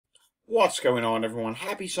What's going on, everyone?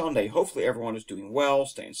 Happy Sunday. Hopefully everyone is doing well,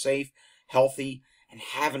 staying safe, healthy, and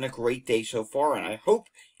having a great day so far, and I hope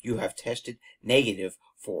you have tested negative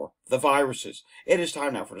for the viruses. It is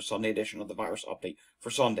time now for the Sunday edition of the Virus Update for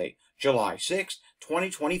Sunday, July 6th,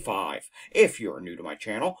 2025. If you're new to my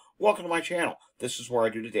channel, welcome to my channel. This is where I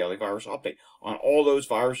do the daily virus update on all those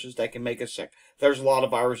viruses that can make us sick. There's a lot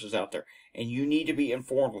of viruses out there, and you need to be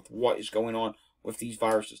informed with what is going on with these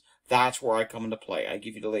viruses. That's where I come into play. I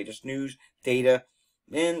give you the latest news, data,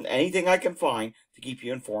 and anything I can find to keep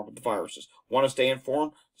you informed with the viruses. Want to stay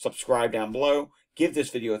informed? Subscribe down below. Give this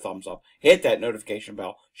video a thumbs up. Hit that notification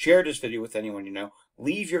bell. Share this video with anyone you know.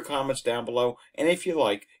 Leave your comments down below. And if you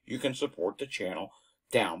like, you can support the channel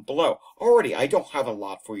down below. Alrighty, I don't have a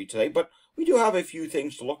lot for you today, but we do have a few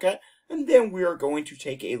things to look at. And then we are going to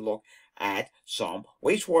take a look at some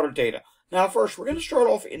wastewater data. Now first, we're going to start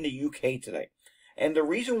off in the UK today. And the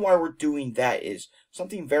reason why we're doing that is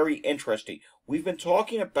something very interesting. We've been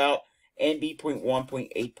talking about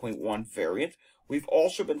NB.1.8.1 variant. We've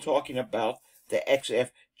also been talking about the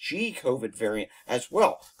XFG COVID variant as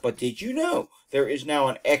well. But did you know there is now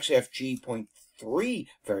an XFG.3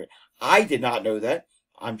 variant? I did not know that.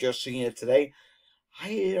 I'm just seeing it today.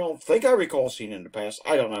 I don't think I recall seeing it in the past.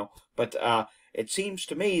 I don't know. But it seems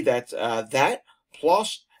to me that that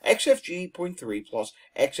plus XFG.3 plus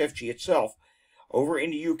XFG itself over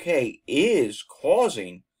in the UK is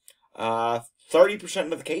causing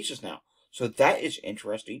 30% of the cases now. So that is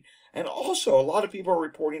interesting. And also, a lot of people are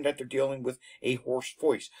reporting that they're dealing with a hoarse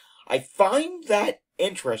voice. I find that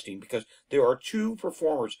interesting because there are two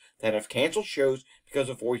performers that have canceled shows because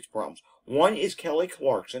of voice problems. One is Kelly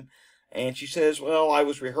Clarkson, and she says, well, I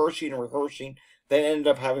was rehearsing and rehearsing, then ended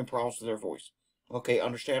up having problems with their voice. Okay,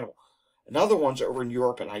 understandable. Another one's over in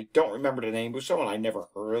Europe, and I don't remember the name, but someone I never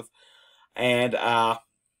heard of. And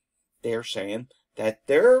they're saying that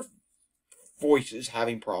their voice is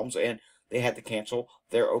having problems and they had to cancel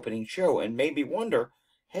their opening show. And made me wonder,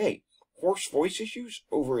 hey, hoarse voice issues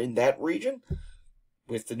over in that region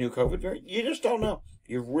with the new COVID variant? You just don't know.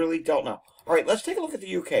 You really don't know. All right, let's take a look at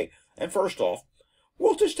the UK. And first off,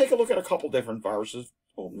 we'll just take a look at a couple different viruses.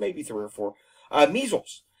 Well, maybe 3 or 4.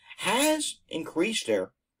 Measles has increased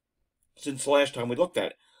there since the last time we looked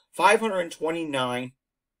at it. 529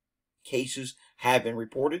 cases have been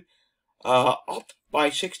reported, up by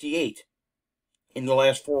 68 in the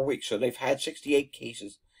last 4 weeks. So they've had 68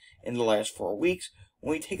 cases in the last 4 weeks.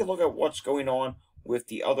 When we take a look at what's going on with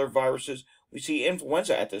the other viruses, we see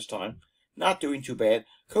influenza at this time not doing too bad.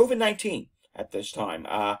 COVID-19 at this time,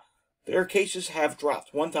 their cases have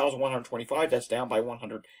dropped 1,125. That's down by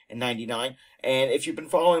 199. And if you've been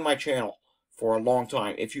following my channel for a long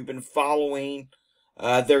time, if you've been following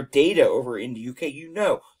their data over in the UK, you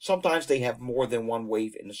know sometimes they have more than one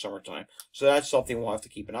wave in the summertime. So that's something we'll have to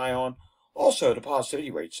keep an eye on. Also, the positivity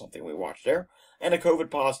rate is something we watch there. And the COVID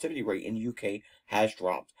positivity rate in the UK has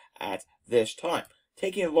dropped at this time.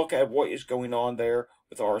 Taking a look at what is going on there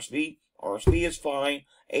with RSV. RSV is fine.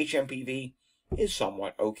 HMPV is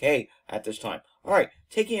somewhat okay at this time. All right,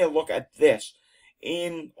 taking a look at this.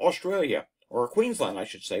 In Australia, or Queensland, I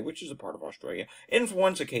should say, which is a part of Australia,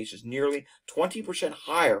 influenza cases nearly 20%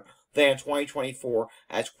 higher than 2024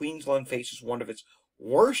 as Queensland faces one of its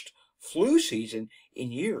worst flu season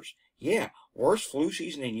in years. Yeah, worst flu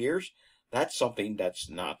season in years. That's something that's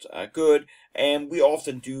not good. And we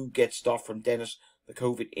often do get stuff from Dennis, the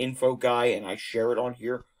COVID info guy, and I share it on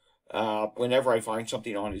here whenever I find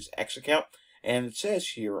something on his X account. And it says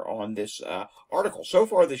here on this article, so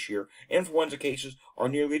far this year, influenza cases are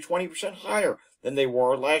nearly 20% higher than they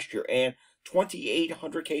were last year. And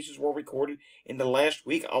 2,800 cases were recorded in the last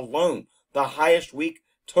week alone, the highest week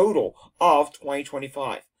total of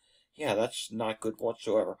 2025. Yeah, that's not good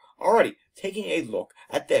whatsoever. Alrighty, taking a look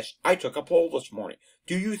at this. I took a poll this morning.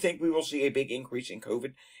 Do you think we will see a big increase in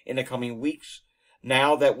COVID in the coming weeks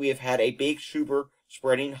now that we have had a big super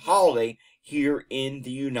spreading holiday here in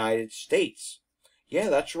the United States? Yeah,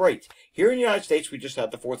 that's right. Here in the United States, we just had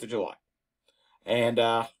the 4th of July. And,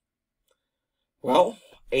 well,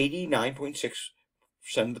 89.6%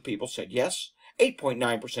 of the people said yes.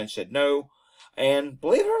 8.9% said no. And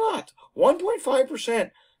believe it or not,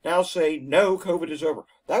 1.5% now say no, COVID is over.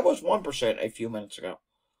 That was 1% a few minutes ago.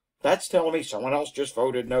 That's telling me someone else just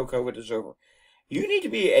voted no, COVID is over. You need to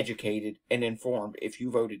be educated and informed if you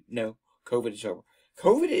voted no, COVID is over.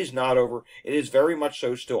 COVID is not over. It is very much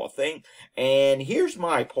so still a thing. And here's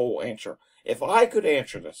my poll answer. If I could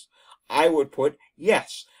answer this, I would put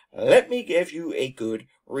yes. Let me give you a good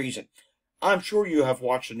reason. I'm sure you have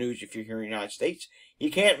watched the news if you're here in the United States. You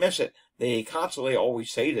can't miss it. They constantly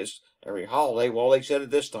always say this every holiday. Well, they said it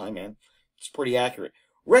this time, and it's pretty accurate.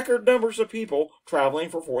 Record numbers of people traveling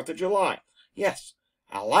for 4th of July. Yes,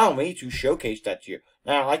 allow me to showcase that to you.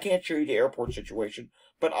 Now, I can't show you the airport situation,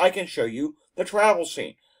 but I can show you the travel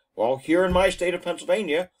scene. Well, here in my state of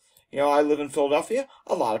Pennsylvania, I live in Philadelphia.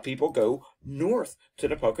 A lot of people go north to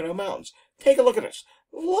the Pocono Mountains. Take a look at this.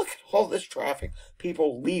 Look at all this traffic.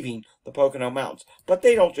 People leaving the Pocono Mountains. But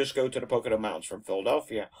they don't just go to the Pocono Mountains from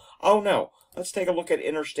Philadelphia. Oh, no. Let's take a look at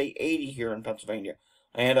Interstate 80 here in Pennsylvania.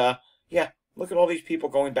 And, yeah, look at all these people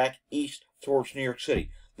going back east towards New York City.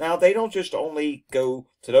 Now, they don't just only go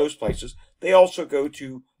to those places. They also go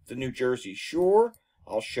to the New Jersey Shore.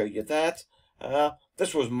 I'll show you that.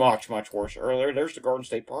 This was much, much worse earlier. There's the Garden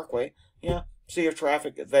State Parkway. Yeah, sea of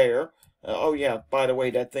traffic there. Oh, yeah, by the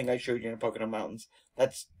way, that thing I showed you in the Pocono Mountains,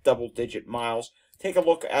 that's double-digit miles. Take a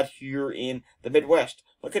look at here in the Midwest.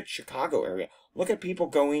 Look at Chicago area. Look at people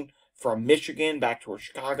going from Michigan back towards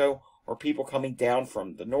Chicago, or people coming down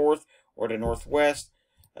from the north or the northwest.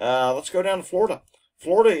 Let's go down to Florida.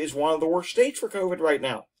 Florida is one of the worst states for COVID right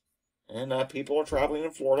now. And people are traveling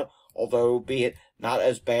in Florida, although be it not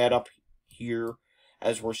as bad up here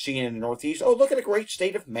as we're seeing in the Northeast. Oh, look at the great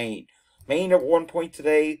state of Maine. Maine at one point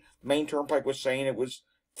today, the Maine Turnpike was saying it was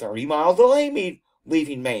 30-mile delay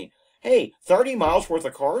leaving Maine. Hey, 30 miles worth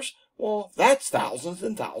of cars? Well, that's thousands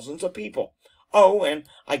and thousands of people. Oh, and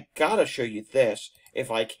I gotta show you this, if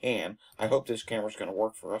I can. I hope this camera's going to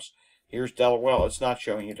work for us. Here's Delaware. Well, it's not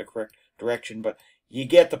showing you the correct direction, but you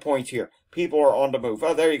get the point here. People are on the move.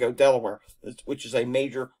 Oh, there you go, Delaware, which is a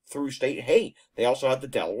major through state. Hey, they also have the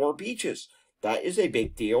Delaware beaches. That is a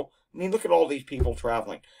big deal. I mean, look at all these people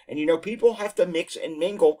traveling. And, people have to mix and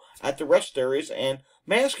mingle at the rest areas, and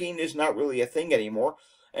masking is not really a thing anymore.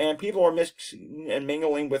 And people are mixing and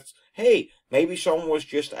mingling with, hey, maybe someone was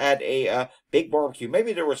just at a big barbecue.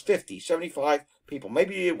 Maybe there was 50, 75 people.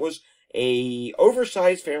 Maybe it was a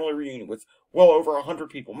oversized family reunion with well over 100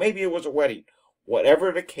 people. Maybe it was a wedding.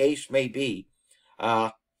 Whatever the case may be,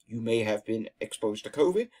 you may have been exposed to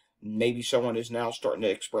COVID. Maybe someone is now starting to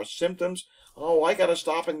express symptoms. Oh, I got to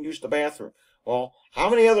stop and use the bathroom. Well, how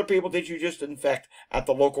many other people did you just infect at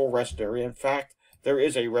the local rest area? In fact, there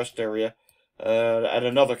is a rest area at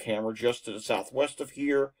another camera just to the southwest of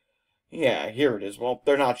here. Yeah, here it is. Well,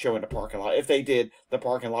 they're not showing the parking lot. If they did, the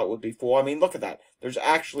parking lot would be full. I mean, look at that. There's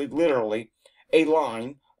actually literally a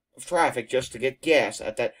line of traffic just to get gas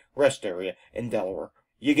at that rest area in Delaware.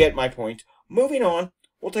 You get my point. Moving on,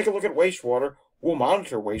 we'll take a look at wastewater. We'll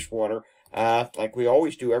monitor wastewater like we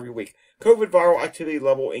always do every week. COVID viral activity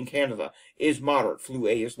level in Canada is moderate. Flu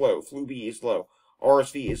A is low. Flu B is low.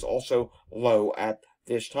 RSV is also low at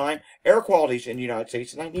this time. Air qualities in the United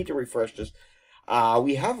States, and I need to refresh this.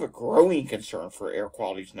 We have a growing concern for air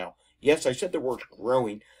qualities now. Yes, I said the word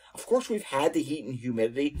growing. Of course, we've had the heat and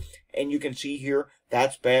humidity, and you can see here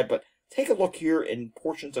that's bad, but take a look here in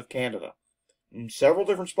portions of Canada. In several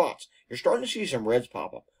different spots, you're starting to see some reds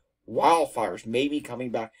pop up. Wildfires may be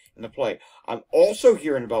coming back into play. I'm also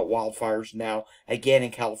hearing about wildfires now again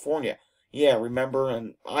in California. Yeah, remember,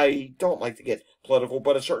 and I don't like to get political,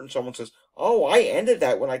 but a certain someone says, oh, I ended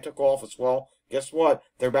that when I took office. Well, guess what?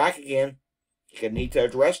 They're back again. You need to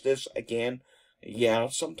address this again. Yeah,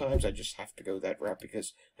 sometimes I just have to go that route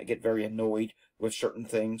because I get very annoyed with certain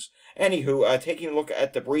things. Anywho, taking a look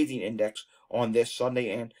at the breathing index on this Sunday,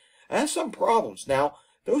 and it has some problems. Now,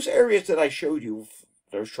 those areas that I showed you,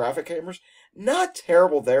 those traffic cameras, not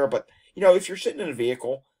terrible there, but, if you're sitting in a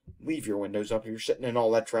vehicle, leave your windows up. If you're sitting in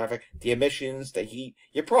all that traffic, the emissions, the heat,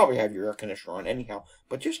 you probably have your air conditioner on anyhow,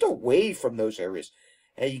 but just away from those areas.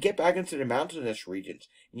 And you get back into the mountainous regions,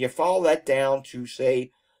 and you follow that down to,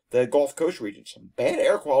 say, the Gulf Coast region. Some bad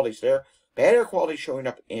air qualities there. Bad air quality showing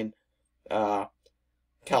up in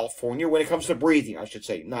California when it comes to breathing, I should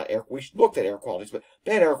say. Not air. We looked at air qualities, but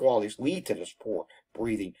bad air qualities lead to this poor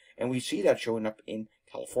breathing, and we see that showing up in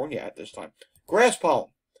California at this time. Grass pollen.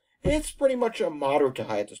 It's pretty much a moderate to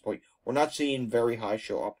high at this point. We're not seeing very high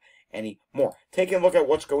show up anymore. Taking a look at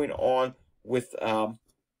what's going on with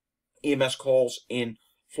EMS calls in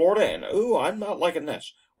Florida, and ooh, I'm not liking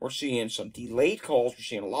this. We're seeing some delayed calls. We're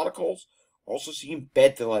seeing a lot of calls. We're also seeing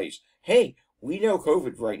bed delays. Hey, we know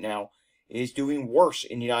COVID right now is doing worse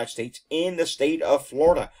in the United States, in the state of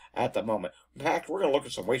Florida at the moment. In fact, we're going to look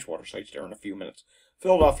at some wastewater sites there in a few minutes.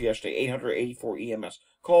 Philadelphia yesterday, 884 EMS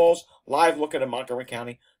calls. Live looking at Montgomery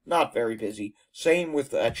County, not very busy. Same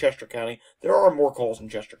with Chester County. There are more calls in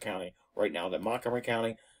Chester County right now than Montgomery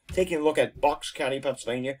County. Taking a look at Bucks County,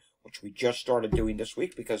 Pennsylvania, which we just started doing this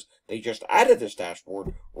week because they just added this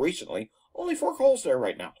dashboard recently. Only 4 calls there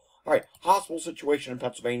right now. All right, hospital situation in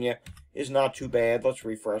Pennsylvania is not too bad. Let's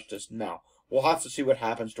refresh this now. We'll have to see what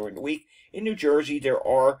happens during the week. In New Jersey, there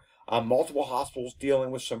are multiple hospitals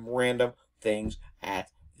dealing with some random things at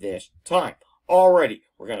this time. Alrighty,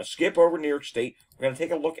 we're going to skip over New York State. We're going to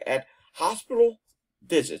take a look at hospital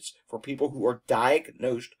visits for people who are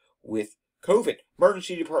diagnosed with COVID,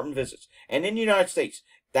 emergency department visits. And in the United States,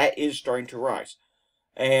 that is starting to rise.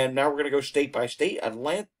 And now we're going to go state by state.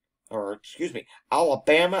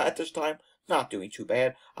 Alabama at this time, not doing too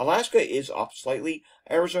bad. Alaska is up slightly.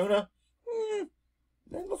 Arizona, it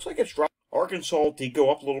looks like it's dropping. Arkansas did go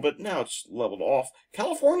up a little bit. Now it's leveled off.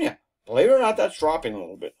 California, believe it or not, that's dropping a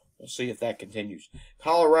little bit. We'll see if that continues.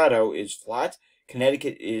 Colorado is flat.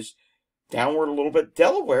 Connecticut is downward a little bit.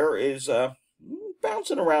 Delaware is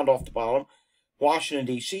bouncing around off the bottom. Washington,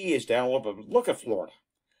 D.C. is down a little bit. Look at Florida.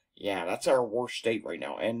 Yeah, that's our worst state right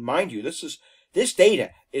now. And mind you, this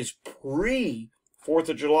data is pre-4th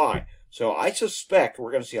of July. So I suspect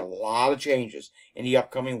we're going to see a lot of changes in the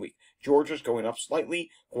upcoming week. Georgia's going up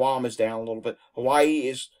slightly. Guam is down a little bit. Hawaii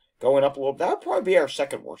is going up a little bit. That would probably be our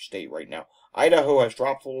second worst state right now. Idaho has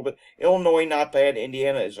dropped a little bit. Illinois, not bad.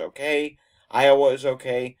 Indiana is okay. Iowa is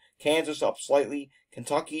okay. Kansas up slightly.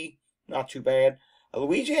 Kentucky, not too bad.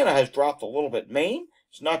 Louisiana has dropped a little bit. Maine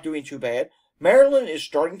is not doing too bad. Maryland is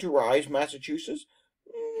starting to rise. Massachusetts,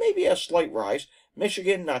 maybe a slight rise.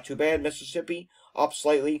 Michigan, not too bad. Mississippi, up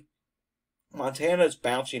slightly. Montana is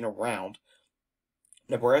bouncing around.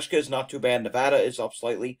 Nebraska is not too bad. Nevada is up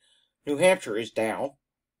slightly. New Hampshire is down.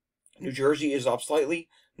 New Jersey is up slightly.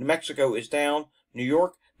 New Mexico is down. New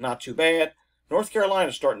York, not too bad. North Carolina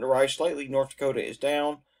is starting to rise slightly. North Dakota is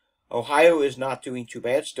down. Ohio is not doing too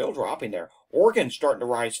bad. Still dropping there. Oregon's starting to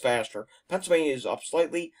rise faster. Pennsylvania is up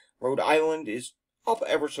slightly. Rhode Island is up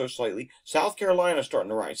ever so slightly. South Carolina is starting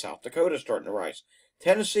to rise. South Dakota is starting to rise.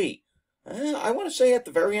 Tennessee, I want to say at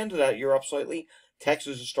the very end of that, you're up slightly.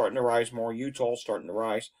 Texas is starting to rise more. Utah is starting to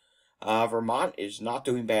rise. Vermont is not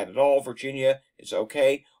doing bad at all. Virginia is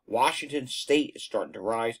okay. Washington State is starting to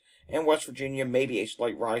rise. And West Virginia, maybe a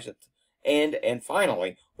slight rise at the end. And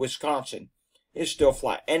finally, Wisconsin is still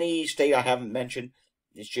flat. Any state I haven't mentioned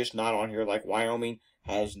is just not on here, like Wyoming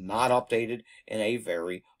has not updated in a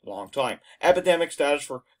very long time. Epidemic status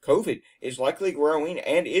for COVID is likely growing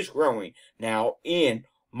and is growing now in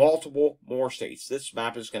multiple more states. This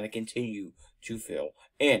map is going to continue to fill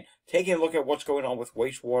in. Taking a look at what's going on with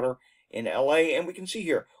wastewater in LA, and we can see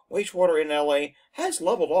here, wastewater in LA has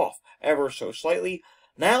leveled off ever so slightly.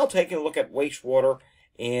 Now taking a look at wastewater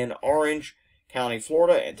in Orange County,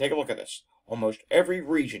 Florida, and take a look at this. Almost every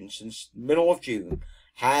region since middle of June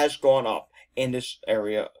has gone up in this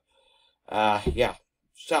area.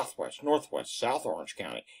 Southwest, Northwest, South Orange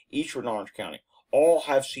County, Eastern Orange County, all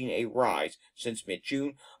have seen a rise since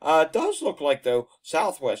mid-June. It does look like, though,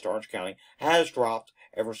 Southwest Orange County has dropped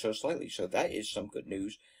ever so slightly, so that is some good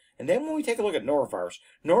news. And then when we take a look at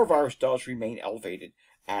norovirus does remain elevated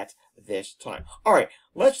at this time. All right,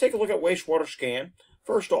 let's take a look at wastewater scan.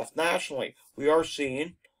 First off, nationally, we are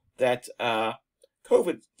seeing that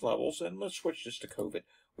COVID levels, and let's switch this to COVID.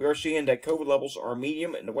 We are seeing that COVID levels are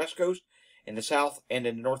medium in the West Coast, in the South, and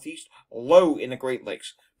in the Northeast, low in the Great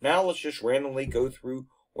Lakes. Now let's just randomly go through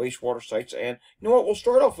wastewater sites, and you know what? We'll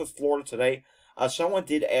start off with Florida today. Someone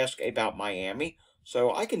did ask about Miami,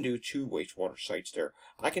 so I can do two wastewater sites there.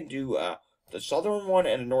 I can do the southern one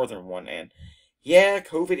and the northern one, and yeah,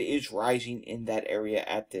 COVID is rising in that area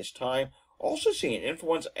at this time. Also seeing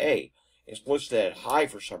influenza A is listed at high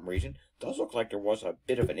for some reason. Does look like there was a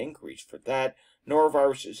bit of an increase for that.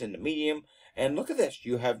 Norovirus is in the medium. And look at this.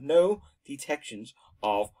 You have no detections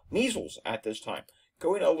of measles at this time.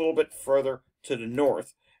 Going a little bit further to the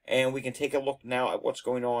north, and we can take a look now at what's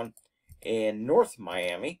going on in North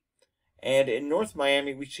Miami. And in North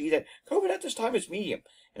Miami, we see that COVID at this time is medium,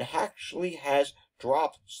 and it actually has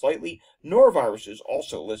dropped slightly. Norovirus is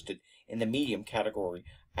also listed in the medium category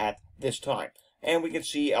at this time. And we can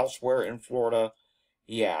see elsewhere in Florida,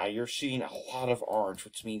 yeah, you're seeing a lot of orange,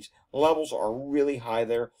 which means levels are really high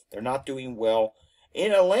there. They're not doing well.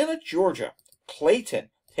 In Atlanta, Georgia, Clayton,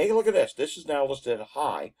 take a look at this. This is now listed at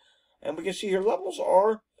high. And we can see here levels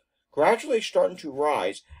are gradually starting to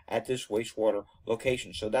rise at this wastewater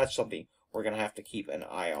location. So that's something we're going to have to keep an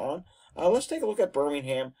eye on. Let's take a look at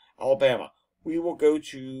Birmingham, Alabama. We will go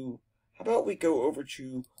to, how about we go over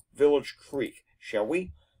to Village Creek, shall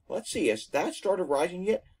we? Let's see, has that started rising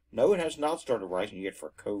yet? No, it has not started rising yet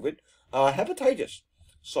for COVID. Hepatitis,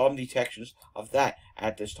 some detections of that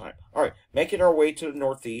at this time. All right, making our way to the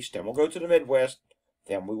Northeast, then we'll go to the Midwest,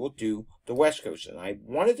 then we will do the West Coast. And I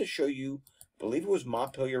wanted to show you, I believe it was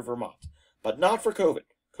Montpelier, Vermont, but not for COVID.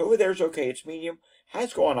 COVID there's okay, it's medium,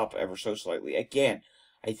 has gone up ever so slightly. Again,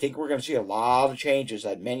 I think we're going to see a lot of changes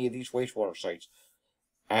at many of these wastewater sites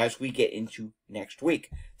as we get into next week.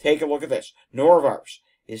 Take a look at this. Norovirus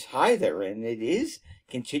is high there, and it is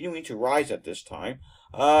continuing to rise at this time.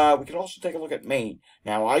 We can also take a look at Maine.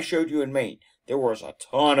 Now, I showed you in Maine, there was a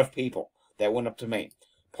ton of people that went up to Maine.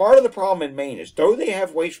 Part of the problem in Maine is, though they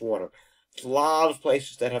have wastewater, there's a lot of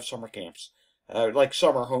places that have summer camps, like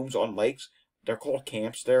summer homes on lakes. They're called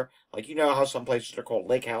camps there. Like, you know how some places are called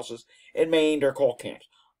lake houses? In Maine, they're called camps.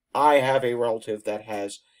 I have a relative that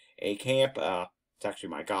has a camp. It's actually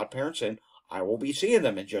my godparents, and I will be seeing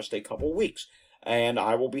them in just a couple weeks. And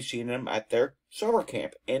I will be seeing them at their summer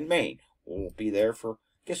camp in Maine. We'll be there for,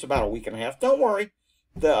 I guess, about a week and a half. Don't worry.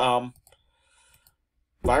 The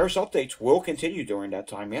virus updates will continue during that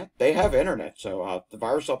time. Yeah, they have internet, so the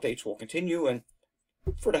virus updates will continue. And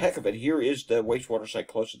for the heck of it, here is the wastewater site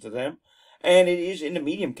closest to them. And it is in the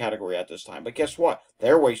medium category at this time. But guess what?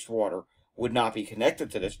 Their wastewater would not be connected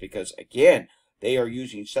to this because, again, they are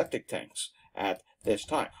using septic tanks at this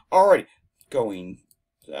time. Alrighty, going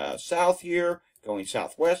south here, going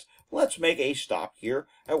southwest. Let's make a stop here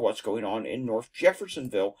at what's going on in North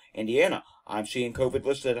Jeffersonville, Indiana. I'm seeing COVID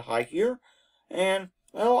listed high here. And,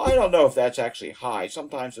 well, I don't know if that's actually high.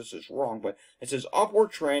 Sometimes this is wrong, but it says upward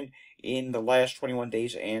trend in the last 21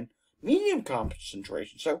 days and medium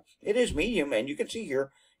concentration. So it is medium, and you can see here,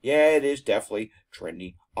 yeah, it is definitely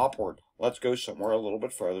trending upward. Let's go somewhere a little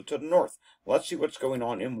bit further to the north. Let's see what's going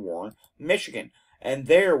on in Warren, Michigan. And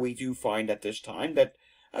there we do find at this time that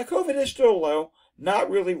COVID is still low, not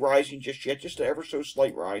really rising just yet, just an ever so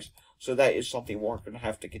slight rise. So that is something we're going to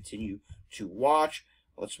have to continue to watch.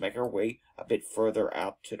 Let's make our way a bit further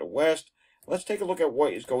out to the west. Let's take a look at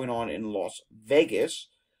what is going on in Las Vegas.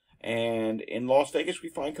 And in Las Vegas, we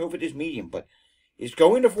find COVID is medium, but is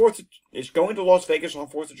going to Las Vegas on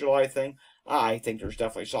 4th of July thing? I think there's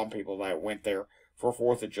definitely some people that went there for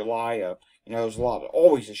 4th of July. You know, there's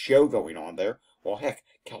always a show going on there. Well, heck,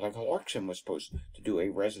 Kelly Clarkson was supposed to do a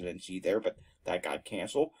residency there, but that got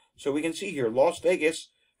canceled. So we can see here, Las Vegas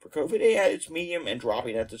for COVID, yeah, it's medium and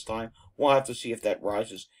dropping at this time. We'll have to see if that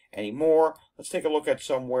rises anymore. Let's take a look at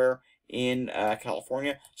somewhere in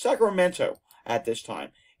California. Sacramento at this time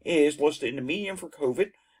is listed in the medium for COVID,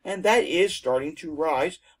 and that is starting to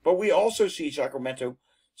rise. But we also see Sacramento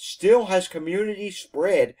still has community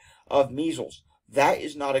spread of measles. That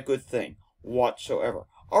is not a good thing whatsoever.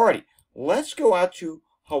 Alrighty, let's go out to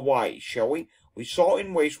Hawaii, shall we? We saw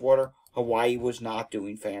in wastewater, Hawaii was not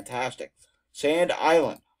doing fantastic. Sand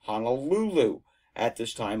Island, Honolulu, at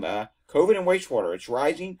this time, COVID and wastewater, it's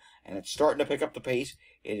rising, and it's starting to pick up the pace.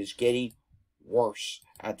 It is getting worse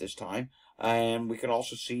at this time. And we can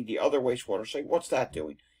also see the other wastewater site. What's that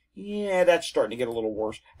doing? Yeah, that's starting to get a little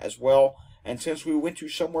worse as well. And since we went to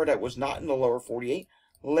somewhere that was not in the lower 48,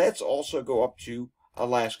 let's also go up to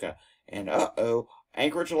Alaska. And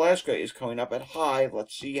Anchorage, Alaska is coming up at high.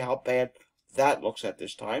 Let's see how bad that looks at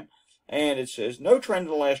this time. And it says no trend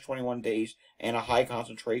in the last 21 days and a high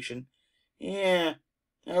concentration. Yeah,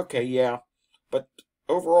 okay, yeah. But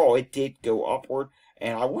overall, it did go upward.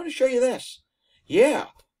 And I want to show you this. Yeah.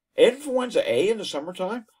 Influenza A in the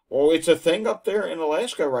summertime? Well, it's a thing up there in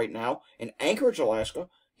Alaska right now, in Anchorage, Alaska.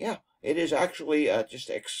 Yeah, it is actually just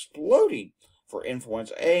exploding for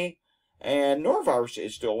influenza A, and norovirus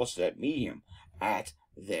is still listed at medium at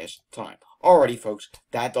this time. Alrighty, folks,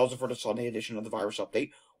 that does it for the Sunday edition of the Virus Update.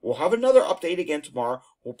 We'll have another update again tomorrow.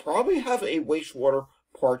 We'll probably have a wastewater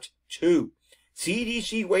part 2.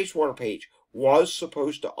 CDC wastewater page was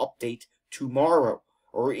supposed to update tomorrow,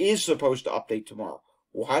 or is supposed to update tomorrow.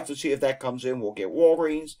 We'll have to see if that comes in. We'll get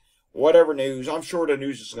Walgreens, whatever news. I'm sure the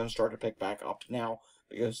news is going to start to pick back up now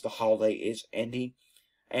because the holiday is ending.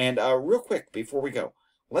 And real quick, before we go,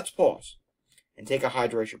 let's pause and take a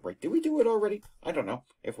hydration break. Did we do it already? I don't know.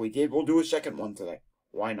 If we did, we'll do a second one today.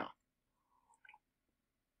 Why not?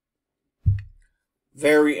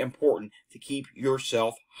 Very important to keep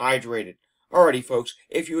yourself hydrated. Alrighty, folks,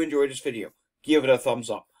 if you enjoyed this video, give it a thumbs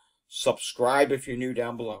up. Subscribe if you're new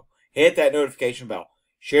down below. Hit that notification bell.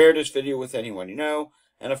 Share this video with anyone you know.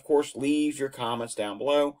 And, of course, leave your comments down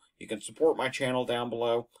below. You can support my channel down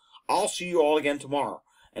below. I'll see you all again tomorrow.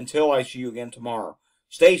 Until I see you again tomorrow,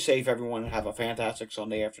 stay safe, everyone, and have a fantastic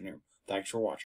Sunday afternoon. Thanks for watching.